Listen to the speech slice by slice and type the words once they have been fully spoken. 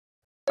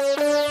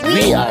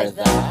We are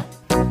the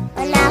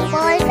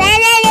Pineapple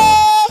Family!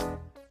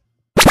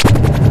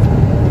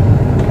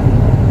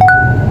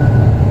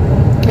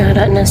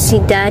 Nara na si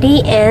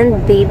Daddy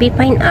and Baby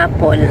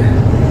Pineapple.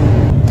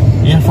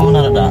 Yung phone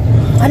na rada.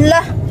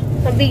 Hala!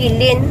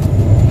 Nabilin.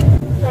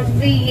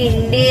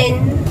 Nabilin.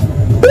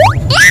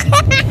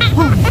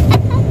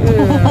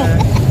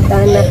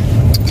 Tana.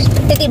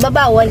 Titi ba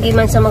bawal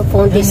giman sa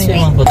mag-phone this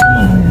week?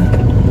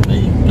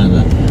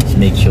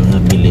 Make sure na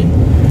bilin.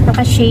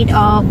 Naka-shade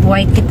of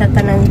white kita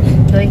tanan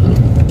doy.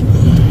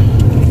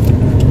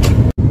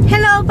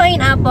 Hello,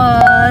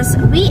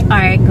 Pineapples! We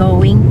are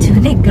going to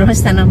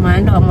Negros na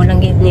naman. Amo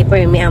lang gid ni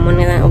Permi amo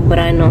na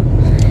obrano.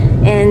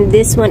 And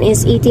this one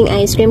is eating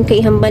ice cream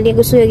kay hambali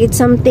gusto gid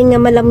something nga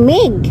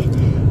malamig.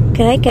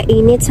 Kay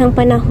kainit sang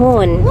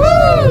panahon.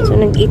 So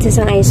nag-eat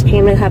sang ice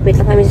cream, naghapit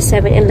lang kami sa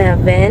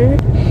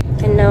 7-Eleven.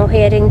 And now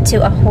heading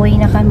to Ahoy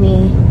na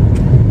kami.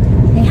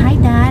 Say hi,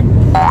 Dad.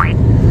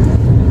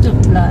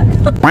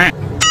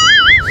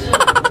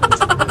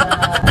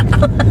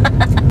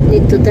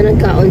 Dito ta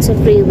nagkaon sa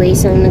freeway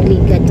sang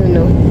nagligat to,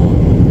 no?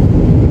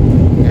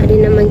 Ari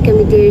naman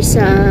kami there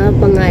sa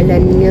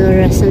pangalan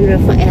niya San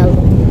Rafael.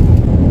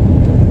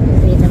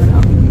 Wait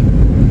lang.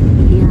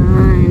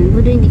 Yan.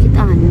 Budo hindi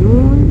kita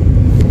ano.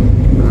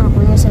 Ako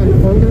na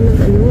cellphone doon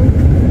nag-ano.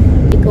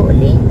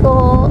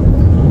 Liko-liko.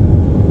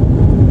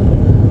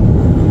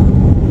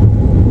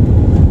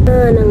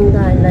 Nang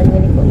dalan nga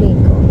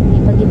liko-liko. Hindi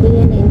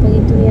pag-ibigyan na yun.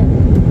 Pag-ito yan.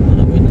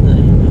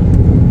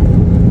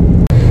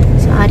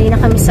 Ari na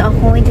kami sa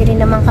Ahoy, dili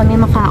naman kami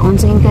makaon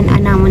sa yung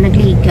kanana mo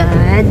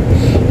nagligad.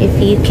 If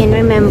you can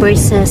remember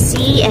sa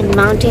Sea and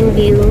Mountain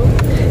View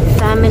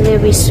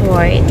Family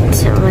Resort.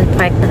 So,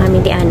 mag-park na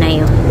kami di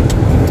anayo.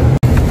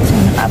 So,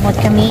 nakaabot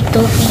kami 2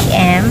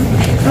 p.m.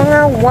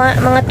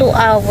 Mga 2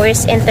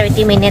 hours and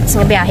 30 minutes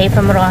ng biyahe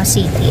from Roa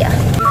City.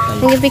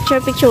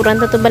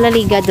 Nag-picture-picturean to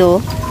balaliga do.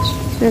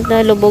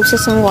 Naglalubog sa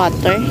sang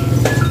water.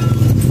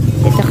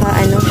 Dito ka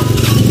ano.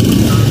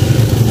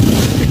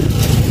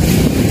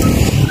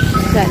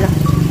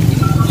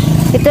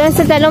 Ito ang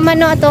sa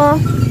Dalomano ito.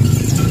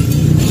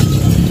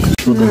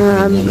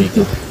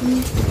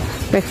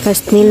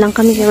 Breakfast meal lang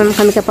kami.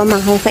 Kami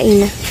kapamahang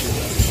kaina.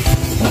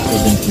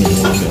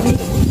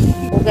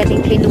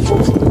 Galing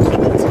pilubog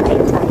sa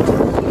kain-kain.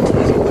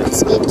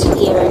 Let's eat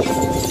here.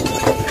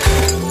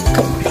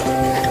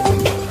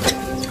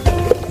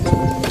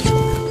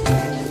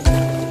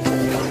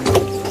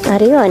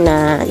 Ariyo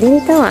na.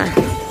 Dito ah.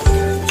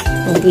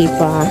 Hindi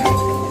pa.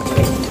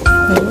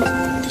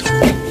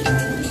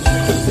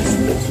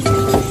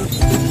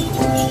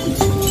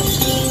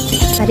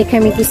 Ari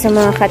kami dito sa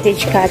mga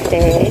cottage.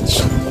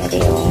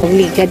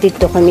 Nagliga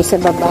dito kami sa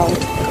babaw.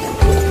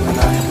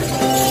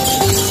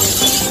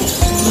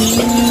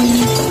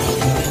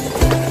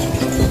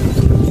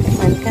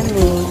 Saan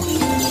kami?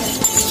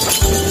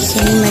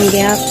 Same man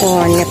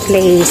gyapon nga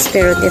place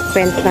pero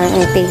different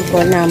lang ang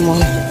table namo.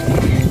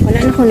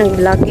 Wala na akong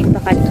nag-vlog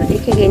baka to.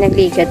 Di kaya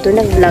nagliga to.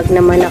 Nag-vlog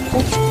naman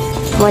ako.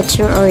 What's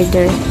your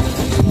order?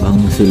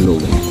 Bang silog.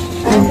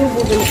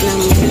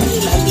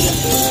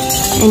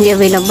 Hindi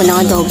available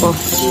ng adobo.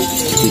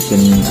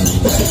 Chicken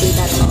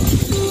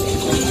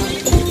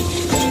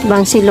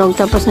Bang silog.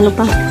 Tapos ano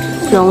pa?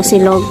 Long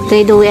silog.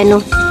 Kaya doon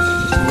ano?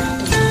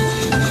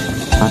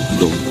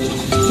 hotdog.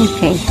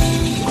 Okay.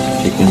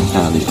 Chicken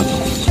curry pa to.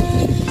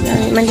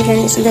 Mandi ka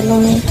sa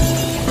dalong na.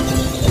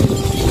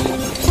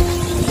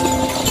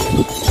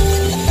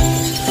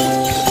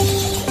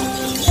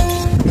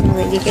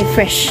 Hindi kay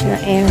fresh na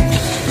air.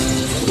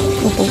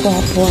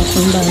 Upagapo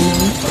akong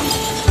banan.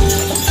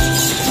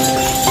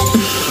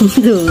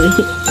 Duwi.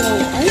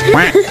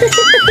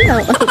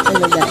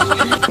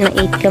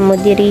 Na-eat ka mo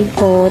diri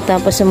po.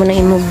 Tapos mo na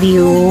imo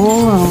view.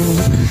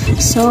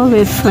 So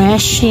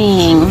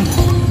refreshing.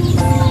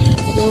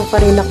 Hindi mo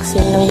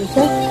pa-relaxing lang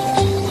dito.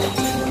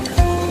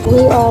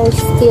 We are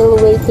still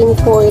waiting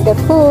for the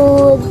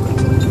food.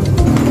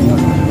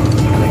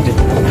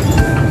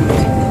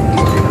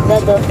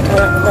 Dado.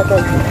 Hi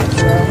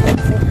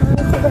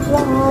to the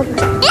vlog.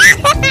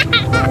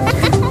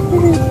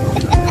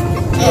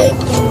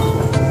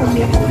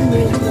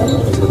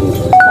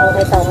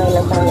 Taway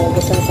lang kami.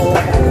 Gusto mo sa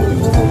kami.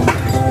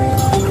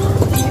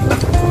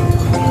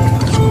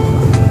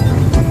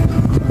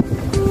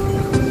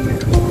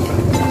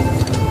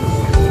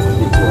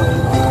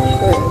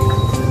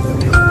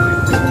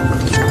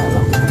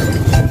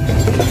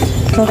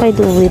 Okay,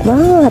 duwi ba?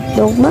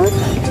 Hotdog ba?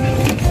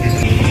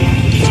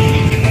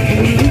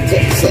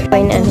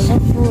 Fine na ano.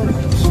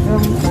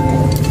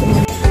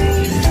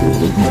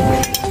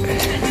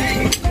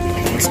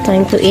 It's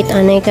time to eat.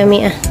 Anay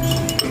kami ah.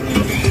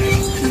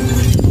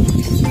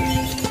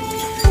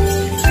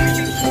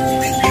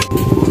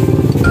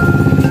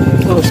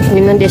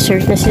 Cream ng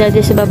dessert na sila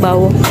din sa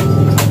babaw.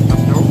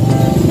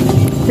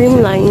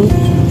 Creamline.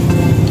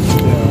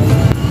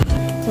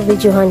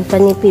 Videohan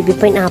pa ni PB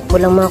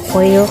Pineapple ang mga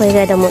koyo.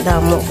 Kaya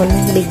damo-damo ko na.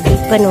 Big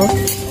pa, no?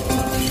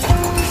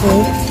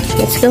 Okay.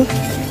 Let's go.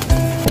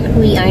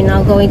 We are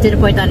now going to the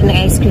portal ng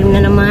ice cream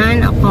na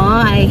naman. Ako,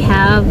 I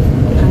have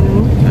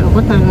ano ko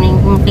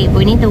Yung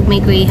flavor nito, may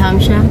graham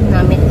siya.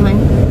 Namit man.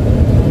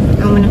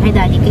 Ang muna kay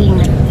Daddy King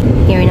na.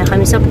 Here na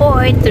kami sa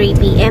port. 3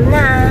 p.m.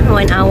 na.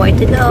 1 hour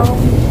to go.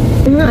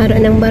 Ang araw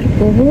ng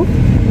barko.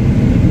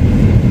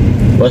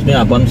 Boss, may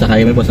apon sa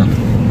kaya may boss ah.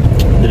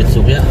 Diretso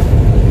kaya.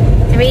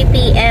 3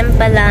 p.m.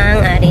 pa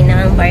lang. Ari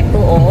na ang barko.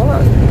 Oh.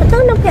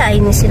 Patawag na kaya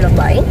ni sila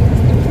ba eh?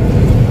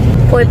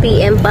 4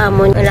 p.m. pa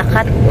mo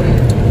nalakat.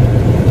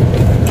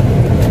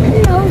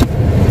 Hello.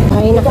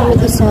 Ari na kami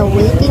sa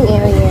waiting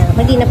area.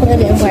 Hindi na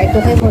pagali ang barko.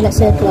 Kaya mula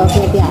sa 12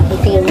 na biyahe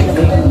kayo na.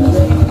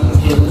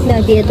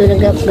 Daddy ito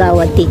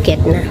nagagawad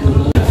ticket na.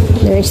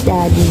 There's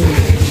Daddy.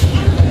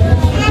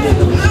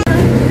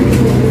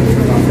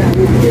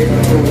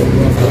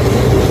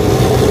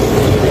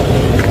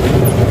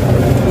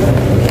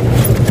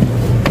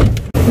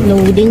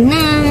 Loading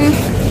na.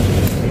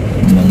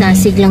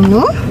 Dasig lang,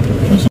 no?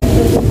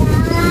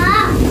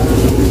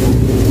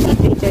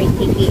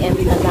 3:30 p.m.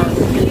 na lang.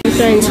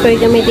 Transfer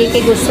kami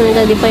dito. Gusto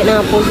nila di pa na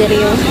folder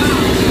yun.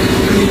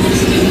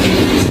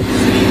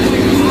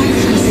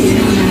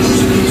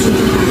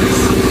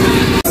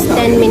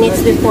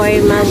 Minutes before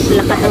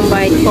maglakat ang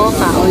barko,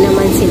 kao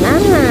naman sila.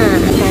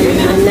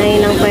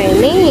 Anay lang pa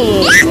yun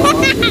eh.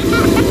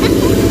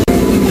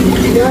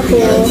 Dito.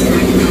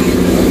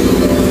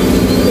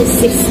 This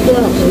is ko.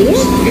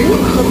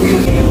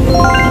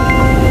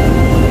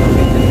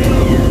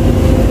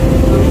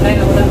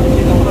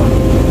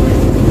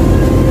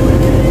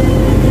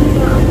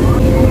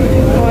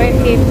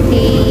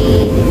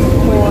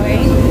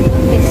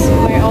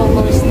 We're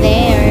almost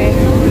there.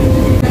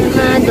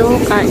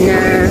 Doon ka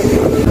na.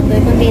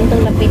 Kung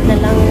dintong lapit na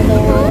lang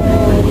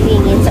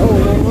lingin sa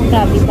ulo mo,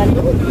 grabe pa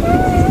doon.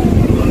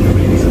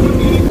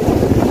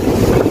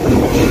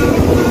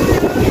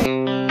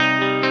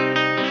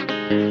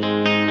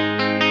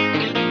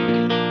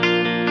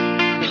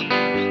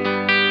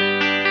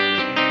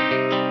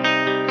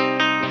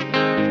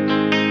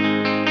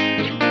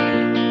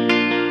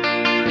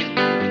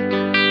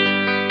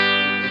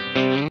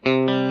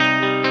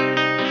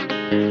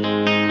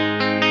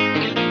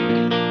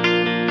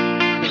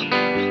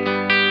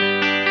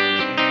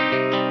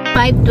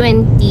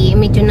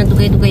 Medyo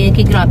nadugay-dugay yung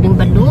grabing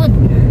balod.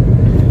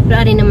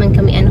 Rari naman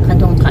kami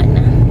kadong ka na.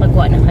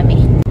 Magwa na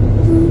kami.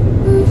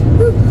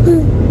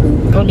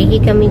 Ulihi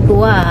kami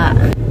guwa.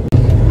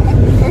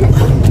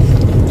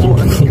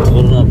 Ako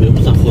na ba yung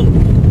sakon?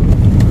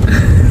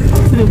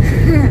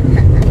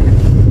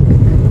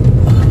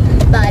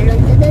 Balon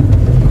na doon.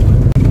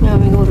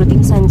 Grabe yung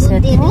roting sunset.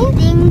 Dili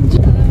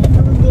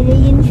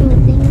yung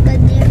shooting ka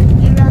din.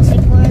 Jurassic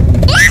World.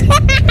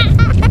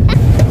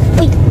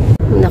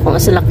 Naku,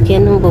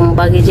 masalakyan ng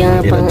bumbagi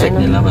dyan pang check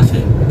nila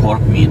kasi pork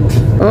meat.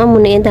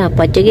 Muna yan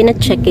dapat. Diyan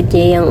na-check it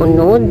niya yung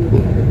unod.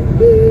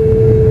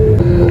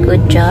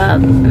 Good job.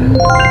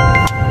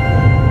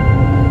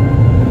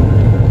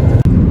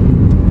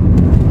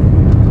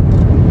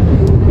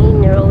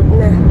 Main road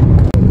na.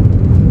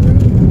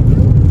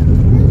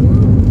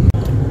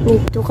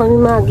 Dito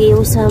kami magiw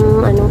sa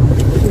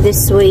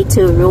this way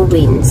to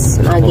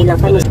ruins. Magi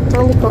lang kami.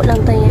 Hindi ko lang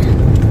tayo.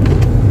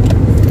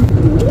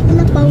 Hindi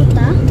na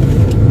pauta.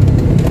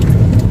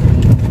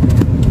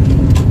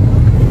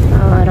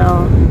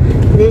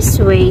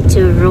 This way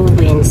to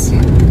ruins.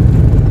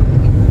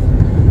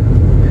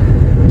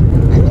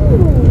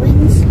 Anong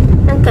ruins?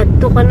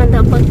 Nagkadto ka na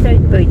dapat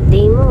third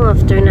birthday mo.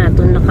 After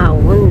nato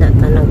nakawon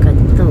data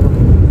nagkadto.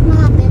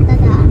 Mga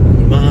betadaan.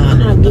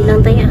 Hagi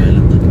lang tayo.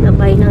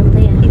 Labay lang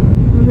tayo.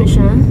 Ano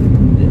siya?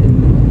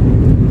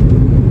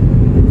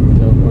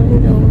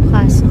 Ano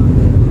kaso?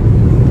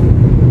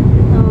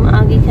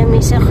 Maagi kami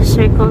sa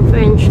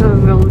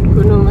circumferential road.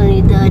 Kuno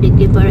malidari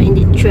para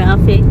hindi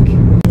traffic.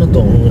 Ano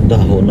tong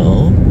dahon na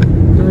oh?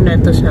 Na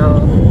to sa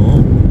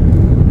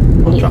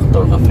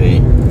Contractor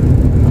Cafe.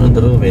 Ano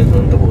ruins?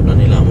 Ano tabunan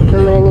nila mo na?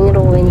 maraming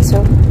ruins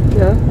no?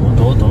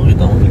 Ito,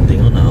 kita mo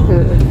building na oh.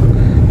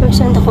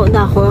 Saan dako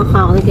nga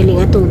kakoy galing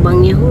atubang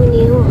niya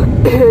huni ho.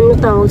 Ano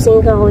tawag sa'yo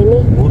kakoy ni?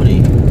 Buri.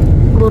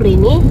 Buri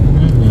ni?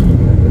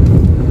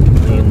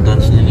 Yung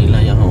dance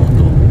nila yung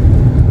auto.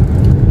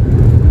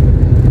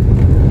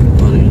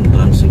 Ano yung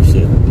dance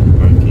exit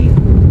parking.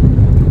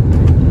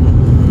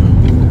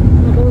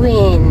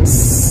 Ruins.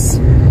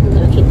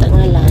 Kita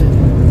nga lang.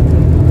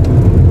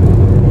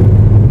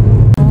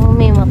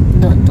 May map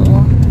to.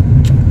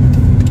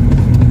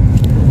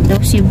 Daw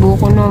Cebu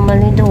ko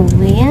normally daw.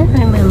 Yeah,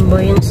 I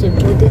remember yung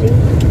Cebu diri.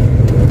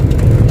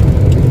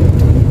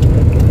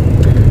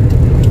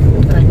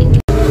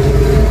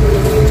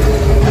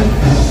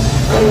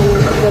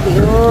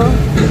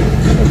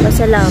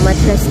 Pasalamat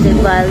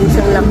Festival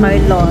sa La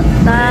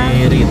Carlota.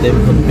 May rhythm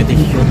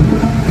competition.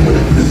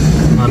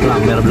 Mga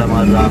drummer.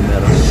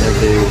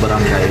 Every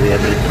barangay,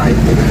 every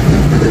tribe.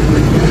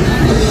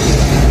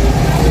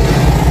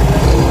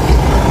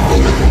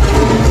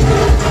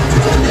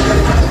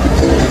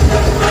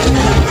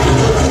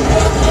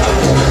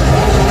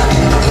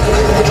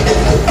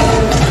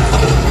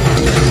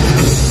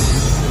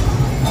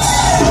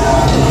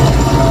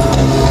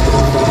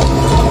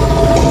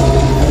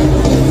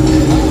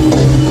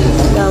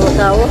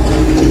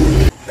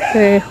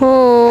 We're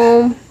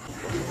home.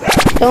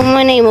 Ito mo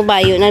na yung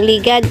mabayo ng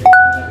ligad.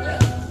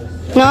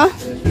 No?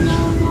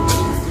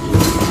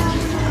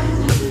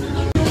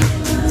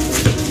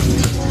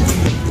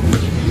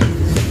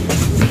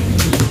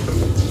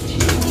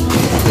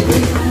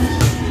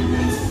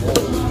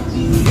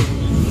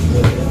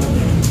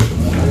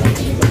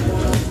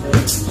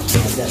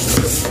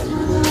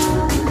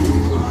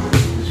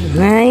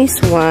 Nice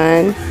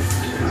one.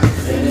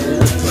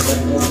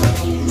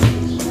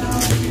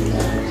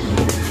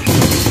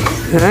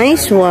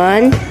 Nice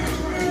one.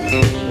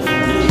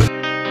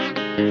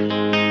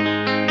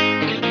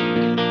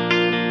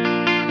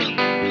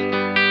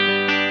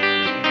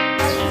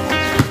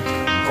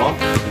 Oh,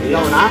 iyaw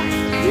na?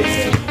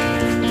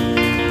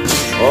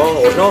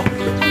 Oh, uno.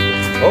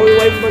 Oh,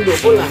 iway mo man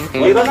dupol na.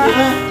 Tira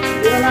na.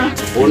 Tira na.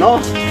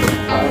 Uno.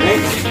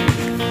 Next.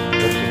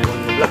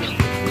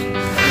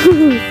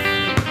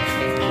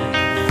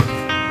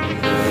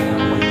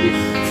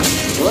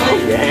 Oh,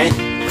 yeah.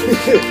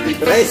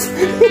 Tres.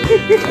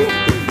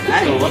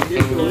 Ay, what is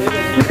it?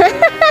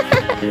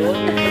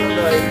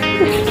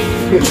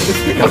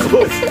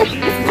 Kapos.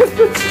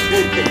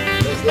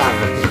 Tres lang.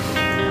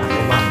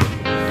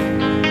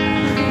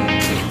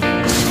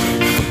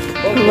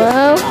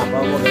 Wow.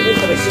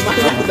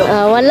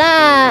 Wala.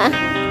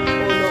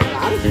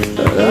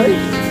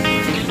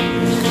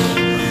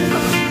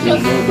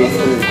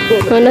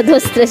 Ano,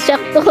 dos, tres,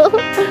 sakto.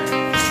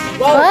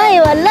 Ay,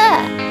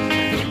 wala.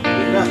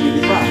 Hindi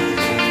pa.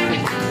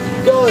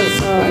 Dos.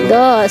 Oh,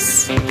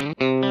 dos.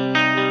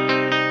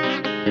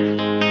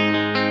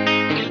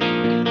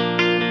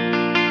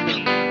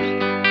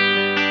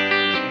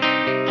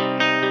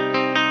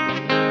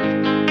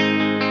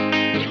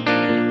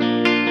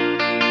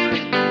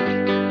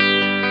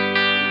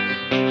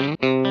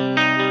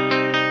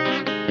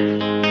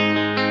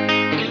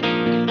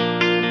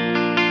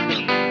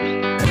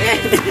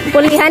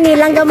 Pulihan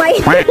nilang gamay.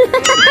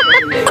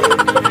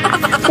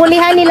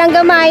 Pulihan nilang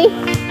gamay.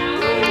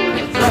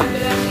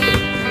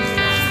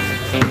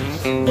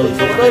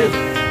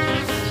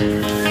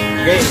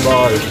 Game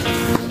ball.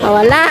 Oh,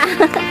 wala.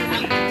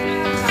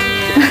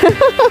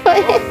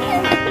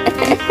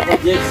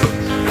 Yes.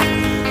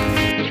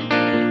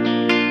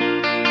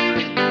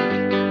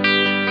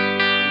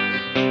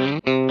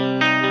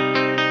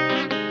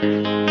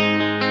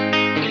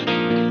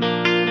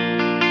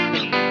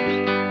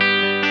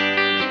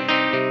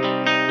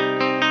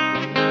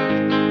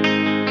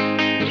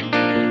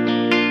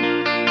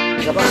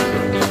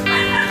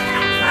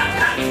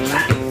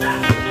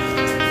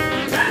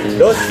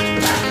 Dos.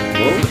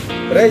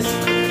 Tres.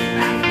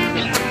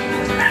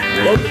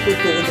 Oh,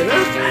 tutukod ka na.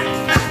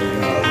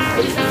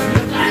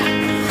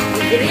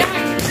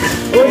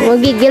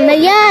 Magigil na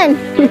yan.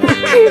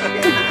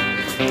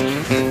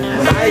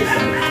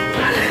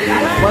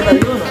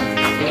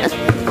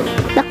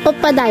 Takpo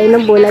pa dahil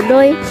ng bola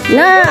doy.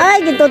 Na,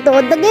 ay,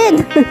 gitutukod na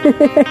gid.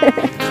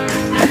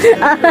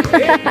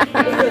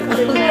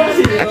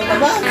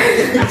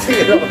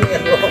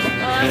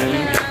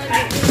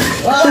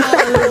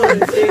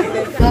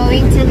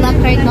 Going to La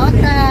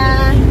Carlota.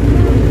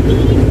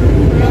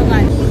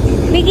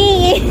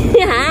 Biggie!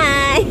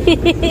 Hi!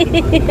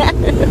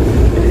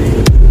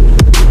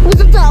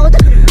 Puso tao.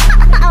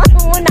 Awas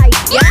mo muna.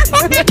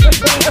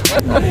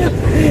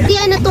 Di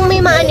ano itong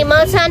may mga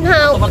animal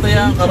somehow.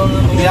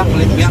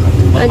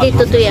 Ah,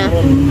 dito to yan.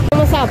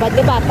 Masabad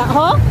di bata.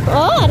 Ho?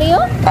 Oh,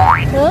 Ario?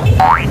 Huh?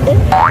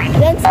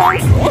 Dance, dance.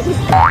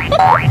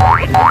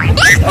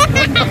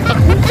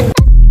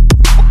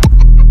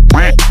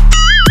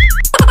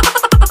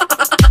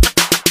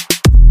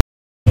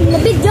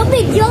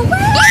 Video ba?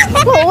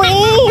 Oo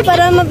eh,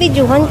 para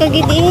mabidyohan ka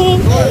gid eh.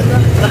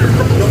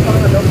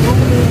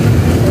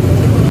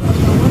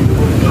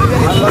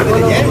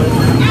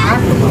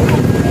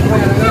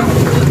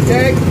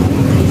 Check.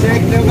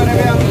 Check.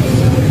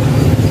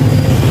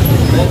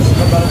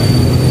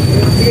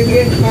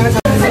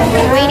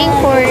 Waiting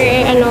for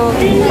ano,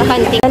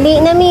 bakante. Dali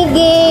na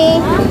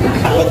Miggy.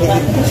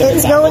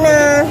 Let's go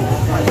na.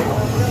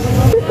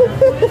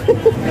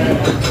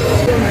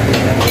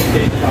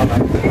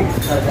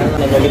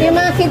 Yung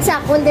mga kids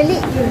ako, dali.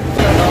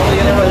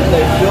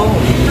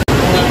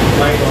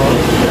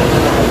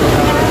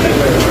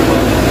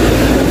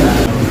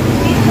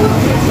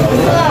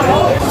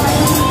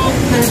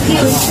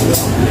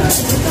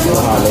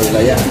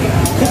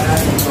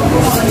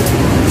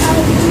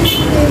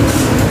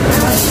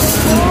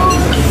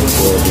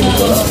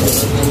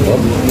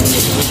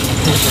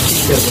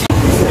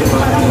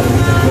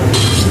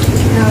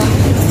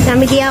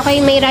 Kami di ako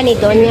yung may rani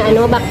doon, yung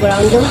ano,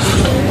 background doon.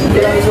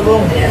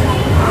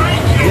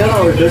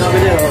 Okay,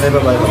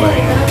 bye-bye.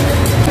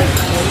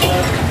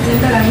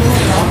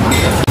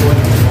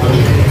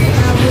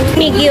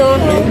 Miggy, oh.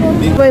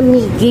 For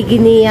Miggy,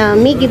 giniya.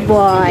 Miggy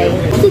boy.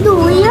 Si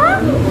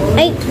Duya?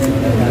 Ay,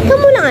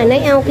 kamu lang,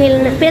 anay. Okay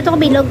lang na. Pinato ko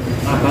bilog.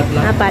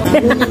 Apat.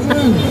 40.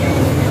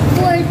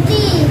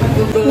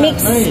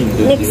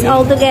 Mix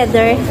all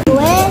together.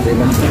 Duwe?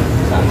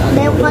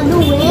 Deo ka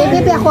duwe?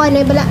 Bebe, ako,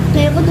 anay, bala.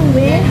 Deo ka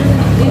duwe?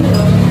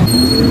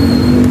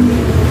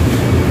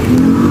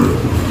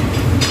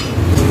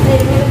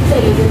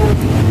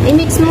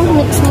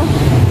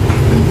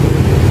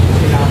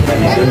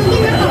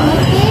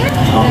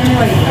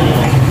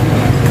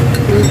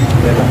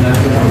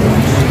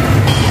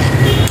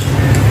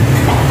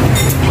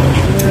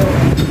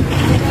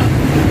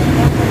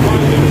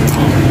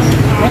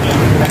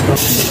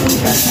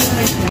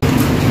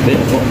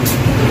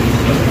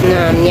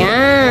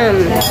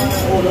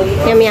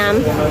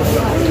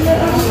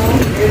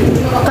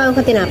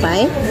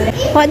 tinapay?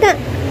 Wada.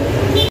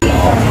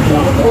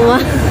 Wow.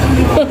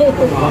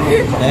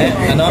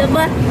 Ano?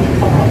 Sabor.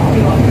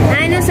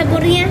 Ano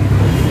sabor niya?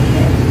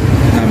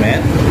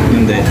 Namit?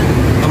 Hindi.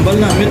 Ambal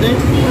namit eh.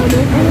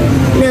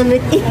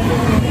 Namit eh.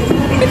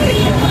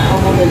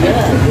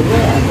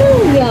 Oh,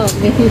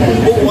 yummy.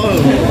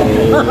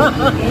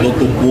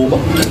 Lutubo ba?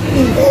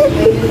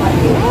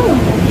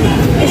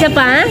 Isa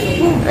pa?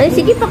 Ay,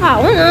 sige pa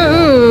kaon.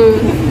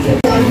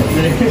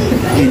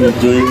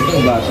 Enjoy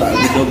yung bata.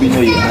 Ito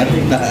binoyan.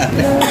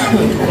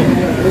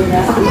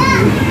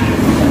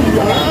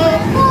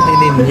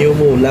 Ininyo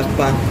mulak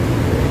pa.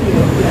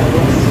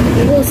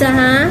 Usa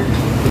ha?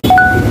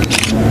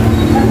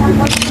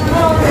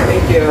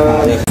 Thank you.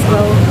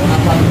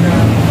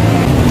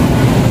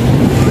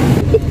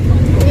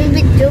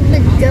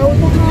 Mabidyo-bidyo.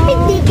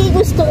 Hindi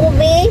gusto ko,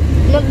 be.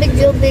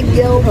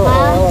 Mabidyo-bidyo ka.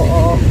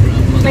 Oo.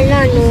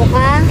 Malano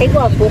ka. Ay,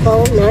 gwapo ka.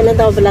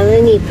 Nanatawa pala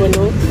ng nipo,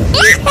 no?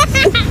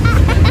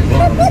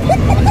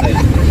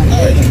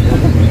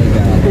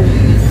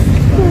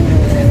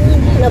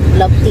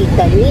 Love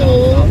tita ni.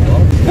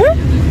 Huh?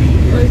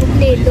 Ano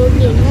dito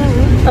din, ha?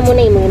 Amo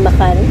na yung mga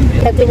makal.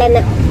 Nagpila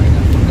na.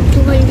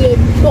 200.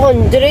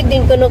 200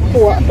 din ka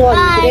nagkuha.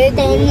 200.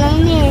 10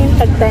 lang eh.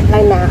 Tagtay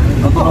lang na.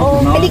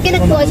 Oo. Hindi ka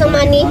nagkuha sa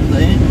money.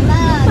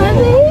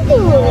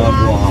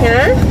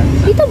 Ha?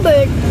 Dito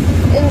bird.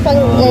 Yung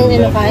pang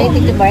ano ka,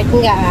 dito bird.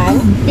 Ang gaan.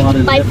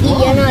 5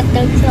 iyan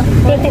natin sa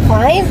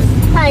 25?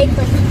 5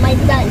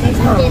 dollars.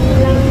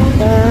 10 lang.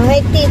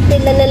 Ay,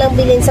 titila na lang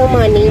bilhin sa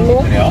money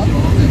mo. 5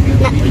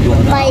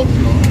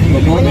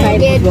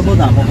 100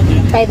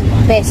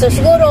 5 pesos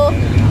siguro.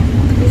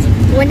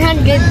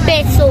 100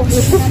 pesos.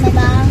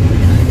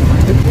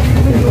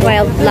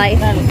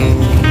 Wildlife.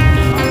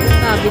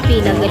 Sabi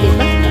pila gali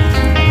pa.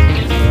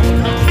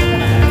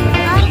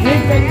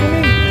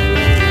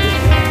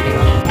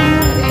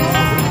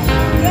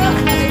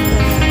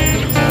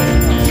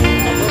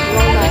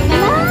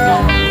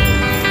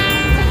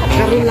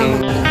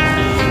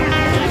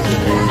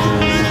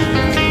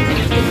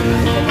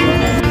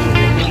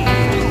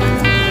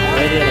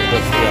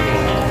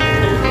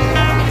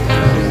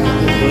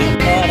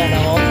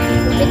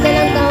 Pita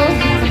lang daw.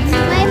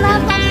 May mga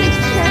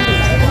picture.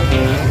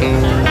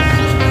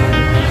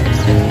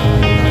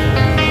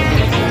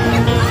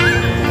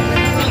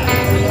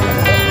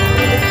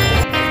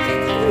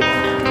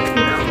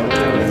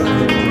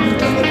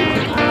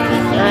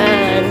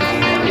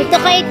 Dito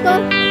kayo ko.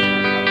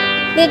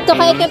 Dito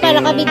kayo ko para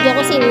ka-video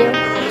ko sa inyo.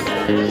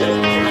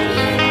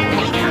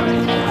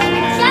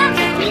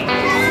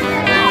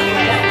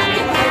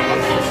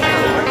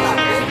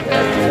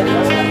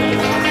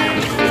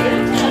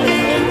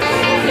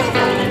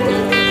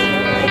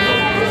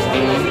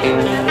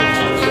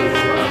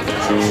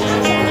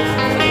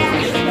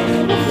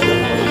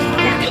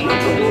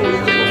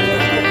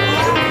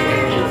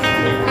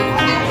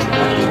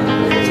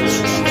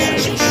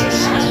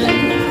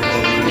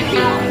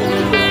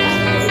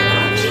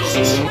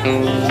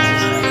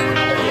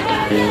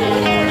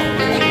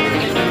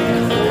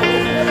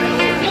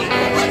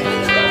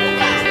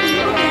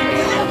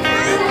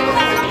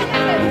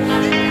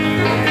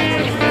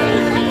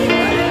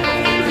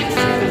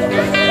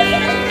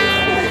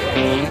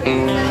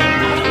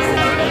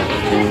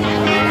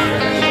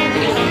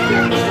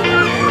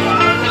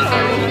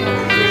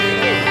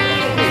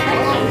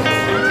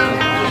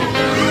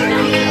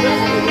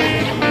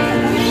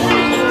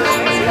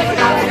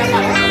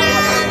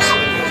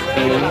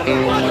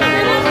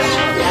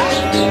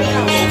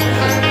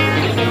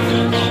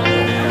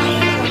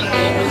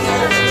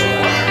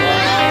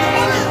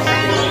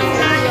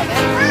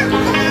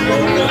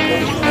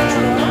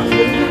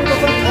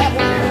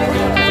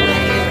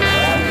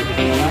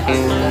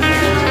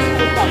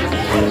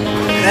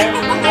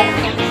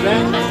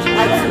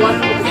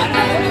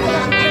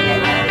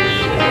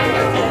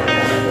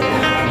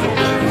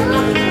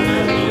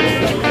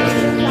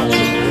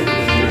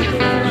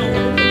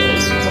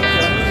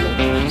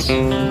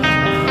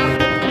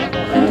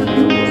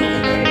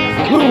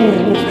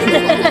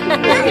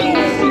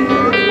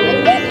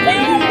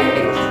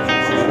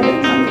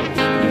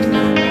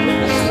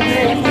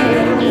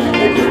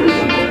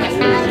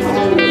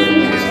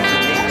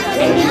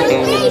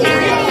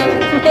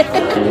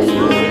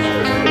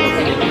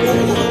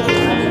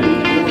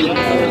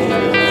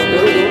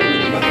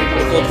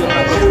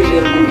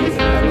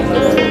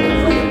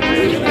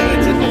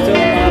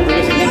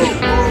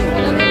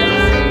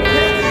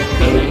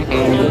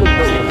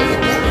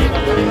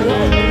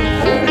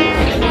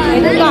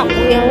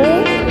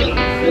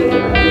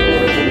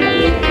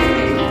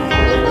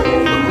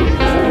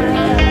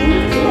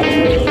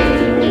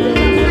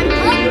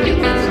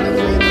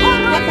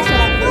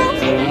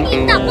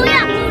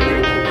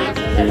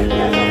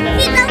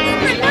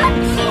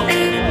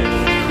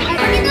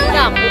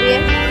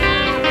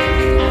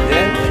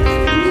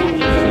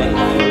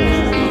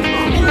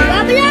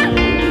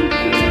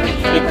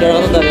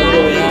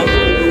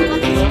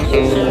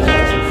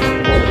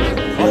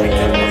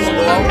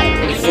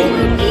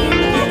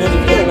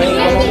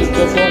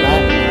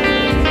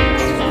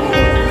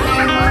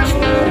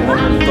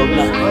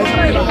 na.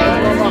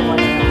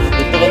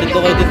 Dito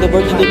kayo, Tito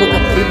Bird. Dito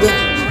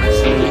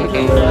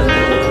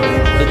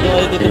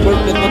kayo, Tito Bird.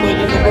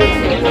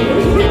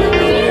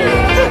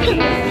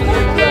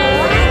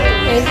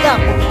 Ito.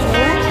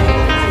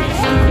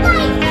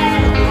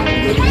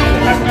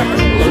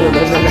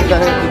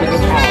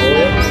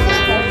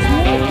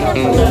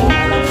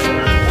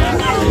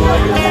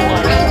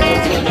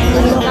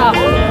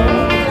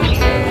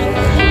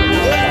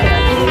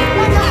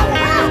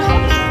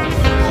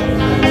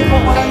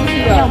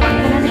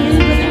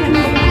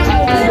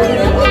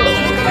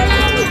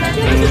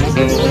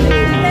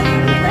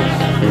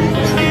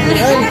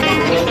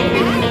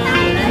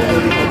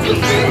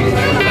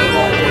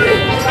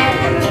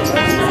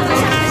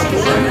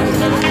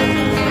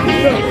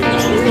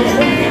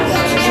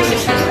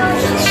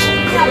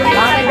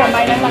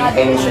 May ng mga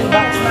donation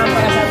box na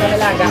para sa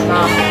talaga,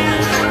 ma'am.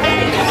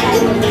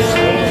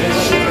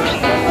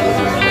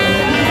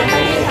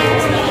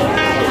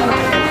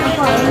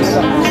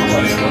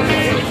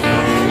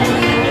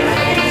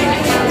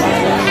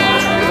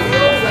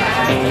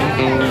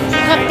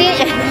 Kapti.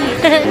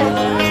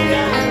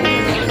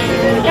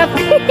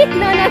 Kapti.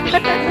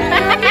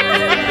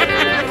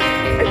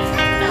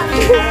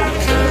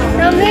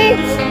 No, mix.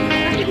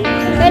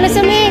 Kala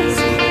sa mix.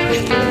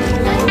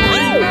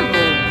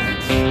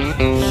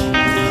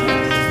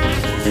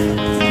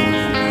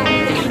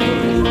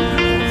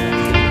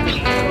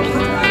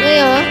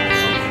 Ayo.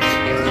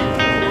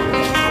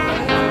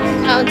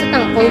 Tao sa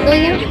tangkong to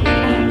yan.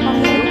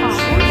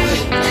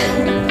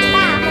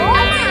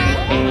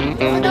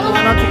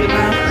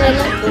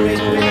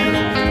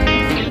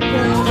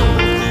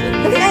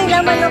 Ay,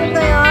 laman lang to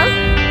yun.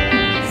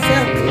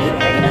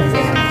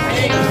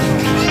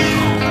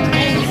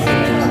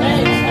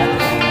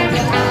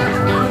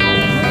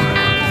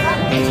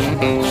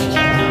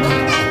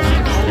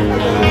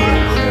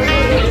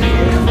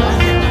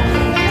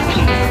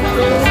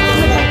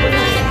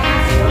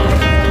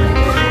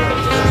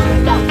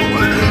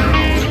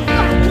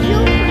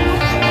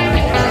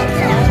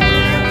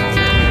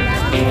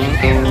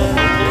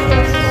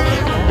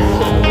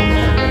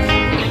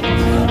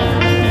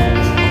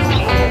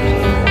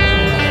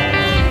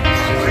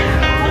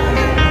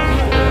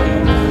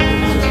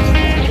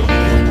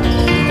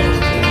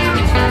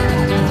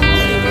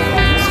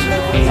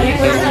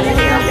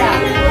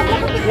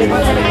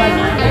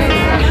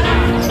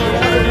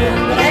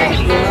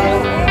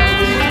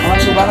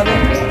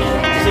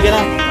 Sige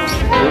na.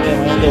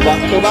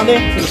 Tubang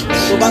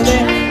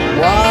din.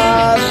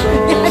 Waso.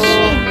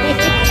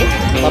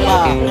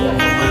 Papa.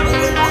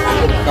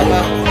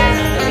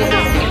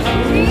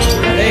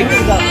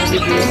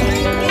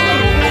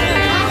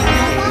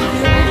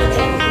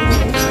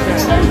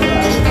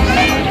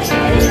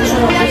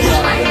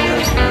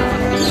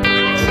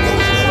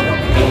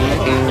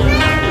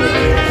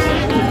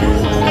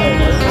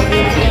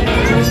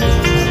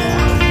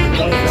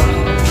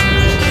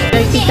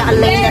 Tita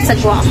Alay na sa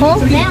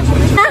guwako.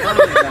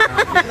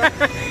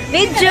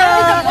 Video!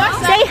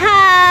 Say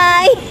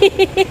hi!